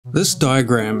This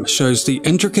diagram shows the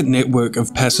intricate network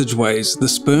of passageways the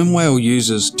sperm whale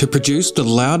uses to produce the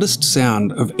loudest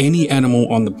sound of any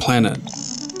animal on the planet.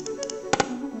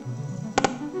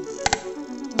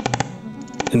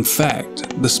 In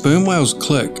fact, the sperm whale's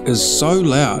click is so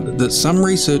loud that some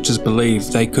researchers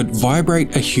believe they could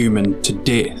vibrate a human to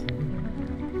death.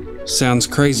 Sounds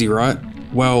crazy, right?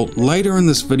 Well, later in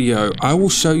this video, I will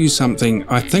show you something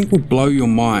I think will blow your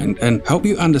mind and help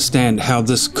you understand how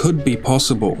this could be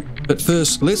possible. But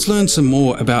first, let's learn some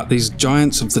more about these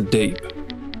giants of the deep.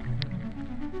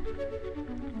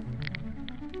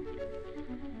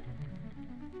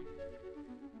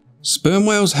 Sperm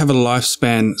whales have a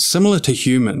lifespan similar to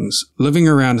humans, living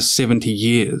around 70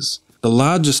 years. The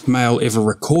largest male ever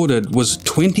recorded was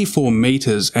 24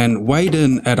 meters and weighed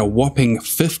in at a whopping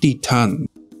 50 tons.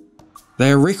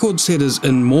 They are record setters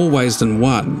in more ways than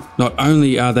one. Not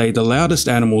only are they the loudest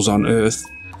animals on Earth,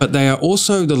 but they are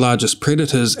also the largest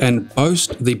predators and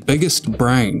boast the biggest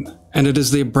brain. And it is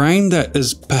their brain that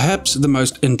is perhaps the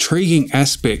most intriguing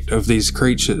aspect of these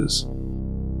creatures.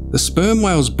 The sperm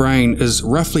whale's brain is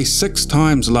roughly 6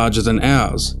 times larger than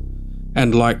ours,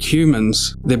 and like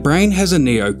humans, their brain has a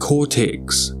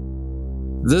neocortex.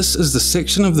 This is the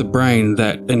section of the brain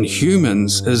that, in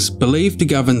humans, is believed to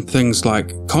govern things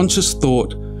like conscious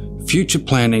thought, future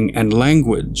planning, and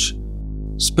language.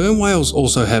 Sperm whales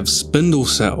also have spindle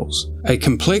cells, a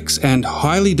complex and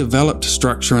highly developed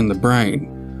structure in the brain,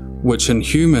 which in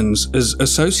humans is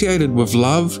associated with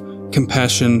love,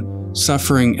 compassion,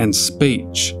 suffering, and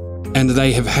speech. And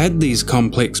they have had these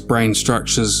complex brain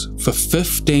structures for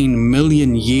 15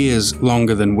 million years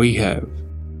longer than we have.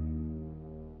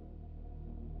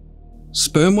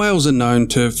 Sperm whales are known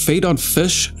to feed on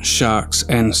fish, sharks,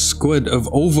 and squid of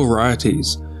all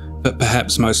varieties, but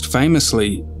perhaps most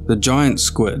famously, the giant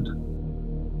squid.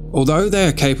 Although they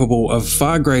are capable of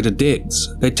far greater depths,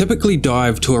 they typically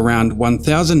dive to around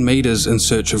 1,000 meters in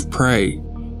search of prey,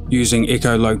 using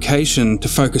echolocation to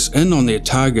focus in on their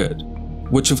target,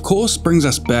 which of course brings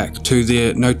us back to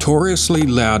their notoriously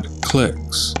loud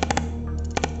clicks.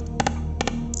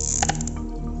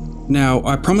 Now,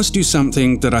 I promised you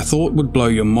something that I thought would blow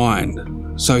your mind,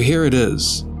 so here it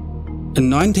is. In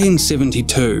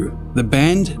 1972, the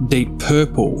band Deep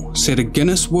Purple set a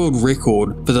Guinness World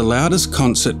Record for the loudest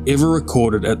concert ever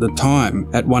recorded at the time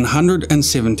at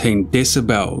 117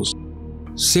 decibels.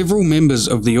 Several members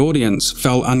of the audience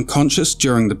fell unconscious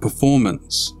during the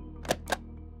performance.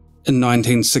 In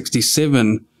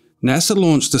 1967, NASA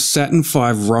launched the Saturn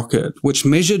V rocket, which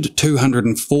measured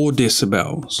 204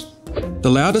 decibels.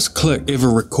 The loudest click ever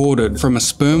recorded from a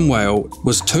sperm whale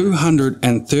was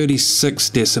 236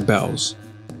 decibels.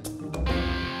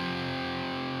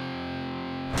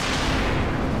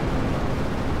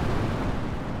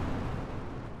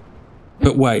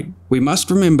 But wait, we must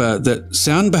remember that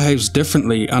sound behaves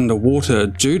differently underwater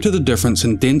due to the difference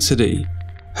in density.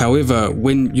 However,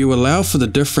 when you allow for the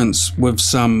difference with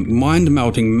some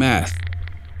mind-melting math,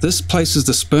 this places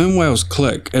the sperm whale's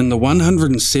click in the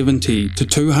 170 to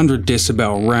 200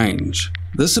 decibel range.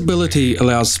 This ability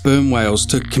allows sperm whales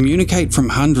to communicate from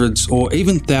hundreds or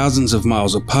even thousands of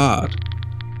miles apart,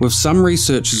 with some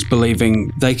researchers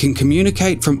believing they can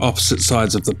communicate from opposite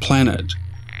sides of the planet.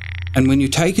 And when you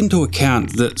take into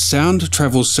account that sound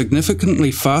travels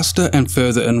significantly faster and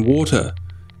further in water,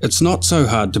 it's not so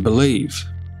hard to believe.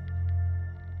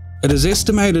 It is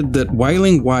estimated that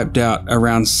whaling wiped out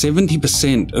around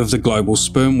 70% of the global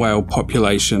sperm whale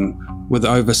population, with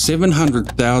over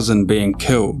 700,000 being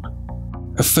killed.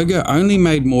 A figure only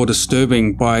made more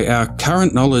disturbing by our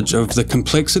current knowledge of the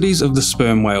complexities of the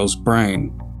sperm whale's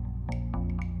brain.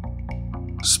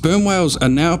 Sperm whales are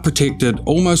now protected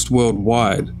almost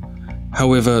worldwide.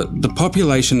 However, the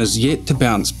population is yet to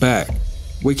bounce back.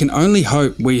 We can only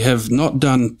hope we have not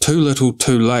done too little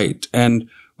too late, and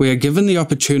we are given the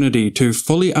opportunity to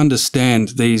fully understand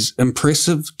these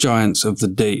impressive giants of the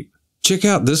deep. Check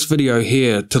out this video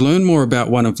here to learn more about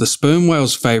one of the sperm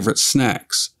whale's favourite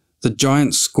snacks, the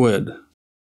giant squid.